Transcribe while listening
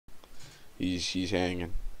He's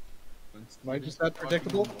hanging. Am I just that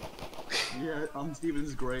predictable? Yeah, on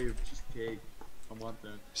Steven's grave, just K. I want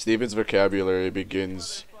that. Steven's vocabulary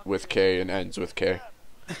begins with K and ends with K.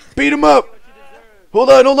 Beat him up! Hold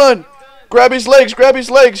on! Grab his legs,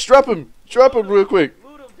 drop him real quick.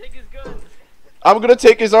 I'm gonna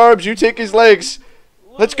take his arms, you take his legs.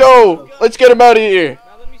 Let's go! Let's get him out of here!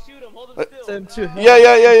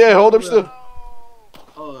 Yeah, hold him still.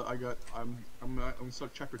 Oh, I'm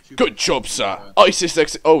stuck chapter 2. Good job, sir.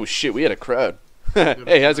 ISIS oh shit, we had a crowd.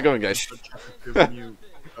 Hey, how's it going, guys?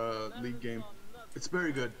 League game. It's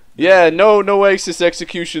very good. Yeah, no ISIS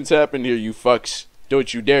executions happen here, you fucks.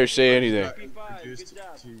 Don't you dare say anything. Introduced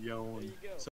to Yo and